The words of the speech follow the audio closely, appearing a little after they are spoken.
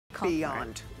called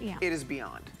beyond. For it. Yeah. It is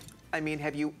beyond. I mean,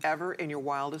 have you ever in your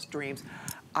wildest dreams,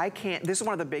 this is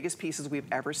one of the biggest pieces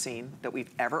we've ever seen, that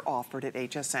we've ever offered at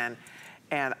HSN,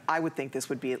 and I would think this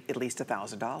would be at least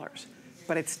 $1,000.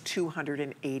 But it's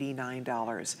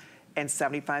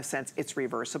 $289.75. It's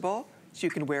reversible, so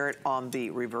you can wear it on the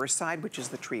reverse side, which is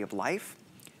the tree of life.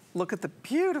 Look at the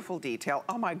beautiful detail.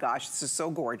 Oh my gosh, this is so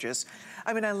gorgeous.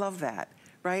 I mean, I love that,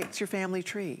 right? It's your family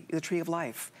tree, the tree of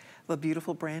life. The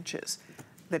beautiful branches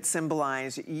that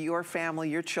symbolize your family,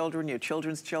 your children, your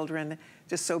children's children,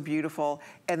 just so beautiful.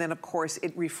 And then of course,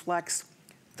 it reflects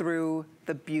through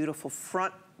the beautiful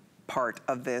front part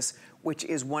of this, which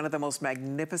is one of the most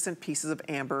magnificent pieces of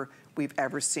amber we've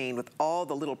ever seen, with all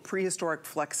the little prehistoric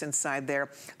flecks inside there.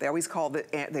 They've always called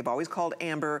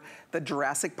amber the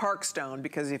Jurassic Park stone,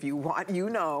 because if you want,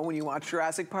 when you watch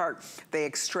Jurassic Park, they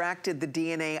extracted the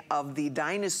DNA of the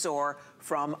dinosaur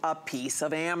from a piece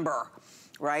of amber,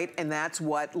 right? And that's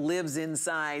what lives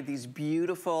inside these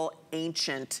beautiful,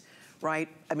 ancient, right?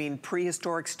 I mean,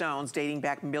 prehistoric stones dating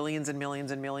back millions and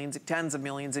millions and millions, tens of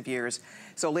millions of years.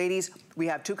 So ladies, we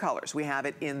have two colors. We have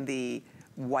it in the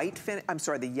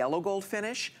the yellow gold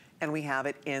finish, and we have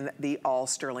it in the all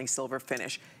sterling silver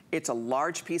finish. It's a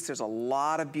large piece. There's a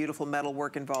lot of beautiful metal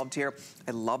work involved here.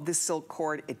 I love this silk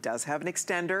cord. It does have an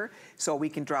extender, so we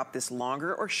can drop this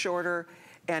longer or shorter.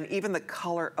 And even the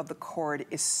color of the cord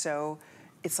is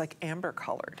it's like amber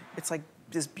colored. It's like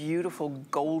this beautiful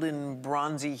golden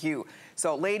bronzy hue.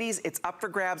 So ladies, it's up for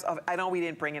grabs. I know we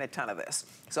didn't bring in a ton of this,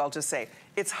 so I'll just say,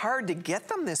 it's hard to get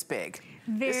them this big.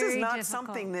 Very this is not difficult.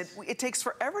 Something that, it takes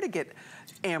forever to get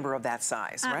amber of that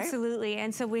size, right? Absolutely,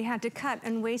 and so we had to cut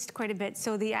and waste quite a bit.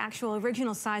 So the actual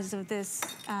original size of this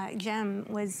gem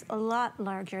was a lot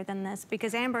larger than this,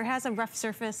 because amber has a rough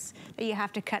surface that you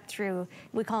have to cut through.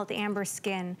 We call it the amber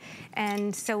skin.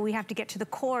 And so we have to get to the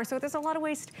core, so there's a lot of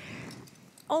waste.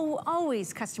 Oh,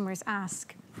 always customers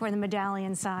ask for the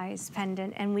medallion size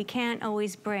pendant, and we can't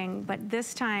always bring, but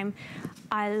this time,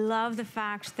 I love the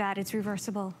fact that it's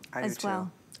reversible as well.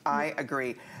 I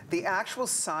agree. The actual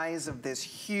size of this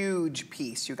huge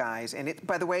piece, you guys, and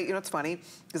by the way, you know, it's funny,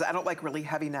 because I don't like really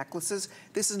heavy necklaces.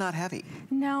 This is not heavy.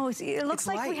 No, it looks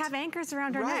like light. we have anchors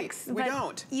around our necks. We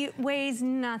don't. It weighs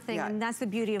nothing, and that's the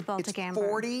beauty of Baltic amber. It's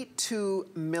 42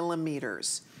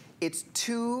 millimeters. It's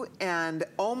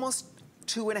almost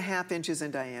 2.5 inches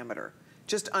in diameter.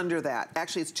 Just under that.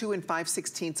 Actually, it's 2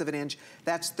 5/16 of an inch.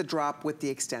 That's the drop with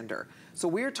the extender. So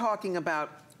we're talking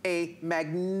about a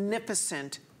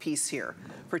magnificent piece here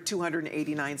for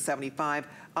 $289.75.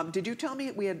 Did you tell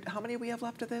me how many we have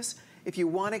left of this? If you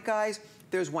want it, guys,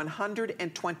 there's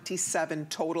 127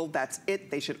 total. That's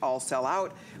it. They should all sell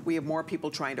out. We have more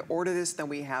people trying to order this than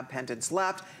we have pendants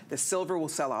left. The silver will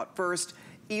sell out first.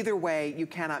 Either way, you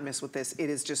cannot miss with this. It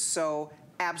is just so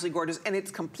absolutely gorgeous, and it's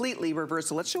completely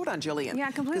reversible. Let's show it on Jillian. Yeah,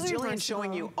 completely reversible. Because Jillian's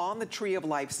showing you on the Tree of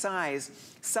Life side,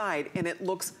 and it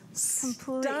looks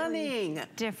completely stunning.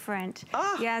 Different.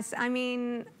 Yes, I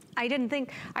mean, I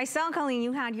saw, Colleen,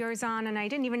 you had yours on, and I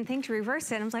didn't even think to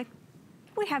reverse it. I was like,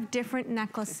 we have different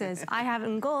necklaces. I have it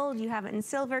in gold, you have it in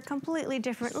silver, completely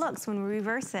different looks when we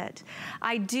reverse it.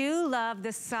 I do love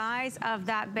the size of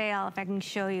that bail, if I can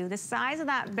show you. The size of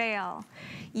that bail.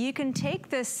 You can take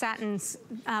this satin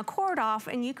cord off,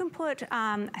 and you can put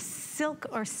a silk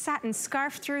or satin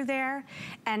scarf through there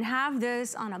and have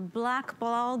this on a black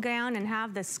ball gown and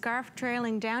have the scarf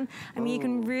trailing down. I mean, you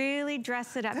can really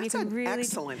dress it up. That's an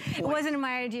excellent point. It wasn't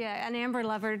my idea. An amber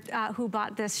lover who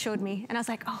bought this showed me, and I was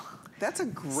like, oh. That's a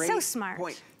great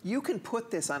point. You can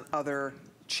put this on other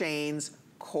chains,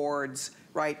 cords,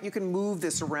 right? You can move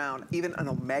this around, even an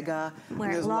omega.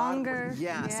 Wear it longer.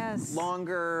 Yes,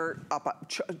 longer,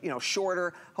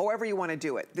 shorter, however you want to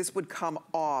do it. This would come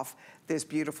off this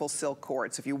beautiful silk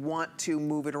cord. So if you want to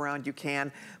move it around, you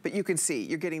can. But you can see,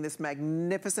 you're getting this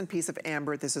magnificent piece of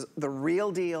amber. This is the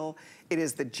real deal. It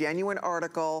is the genuine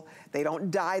article. They don't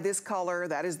dye this color.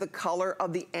 That is the color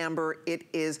of the amber. It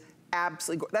is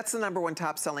absolutely, that's the #1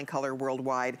 top selling color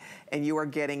worldwide, and you are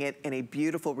getting it in a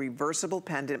beautiful reversible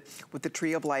pendant with the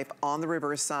Tree of Life on the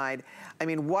reverse side. I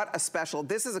mean, what a special,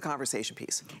 this is a conversation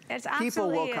piece. It absolutely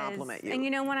People will compliment you. And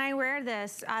you know, when I wear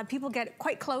this, people get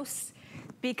quite close,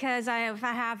 because if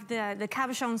I have the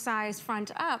cabochon size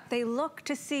front up, they look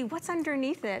to see what's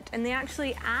underneath it, and they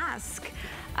actually ask,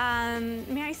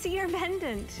 may I see your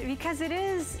pendant? Because it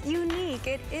is unique,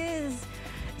 it is.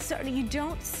 So you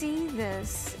don't see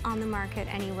this on the market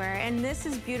anywhere, and this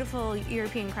is beautiful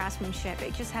European craftsmanship.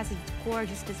 It just has a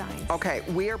gorgeous design. Okay,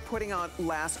 we are putting on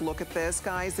last look at this,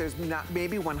 guys. There's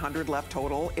maybe 100 left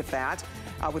total, if that.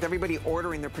 With everybody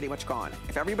ordering, they're pretty much gone.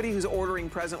 If everybody who's ordering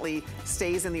presently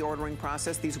stays in the ordering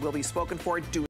process, these will be spoken for.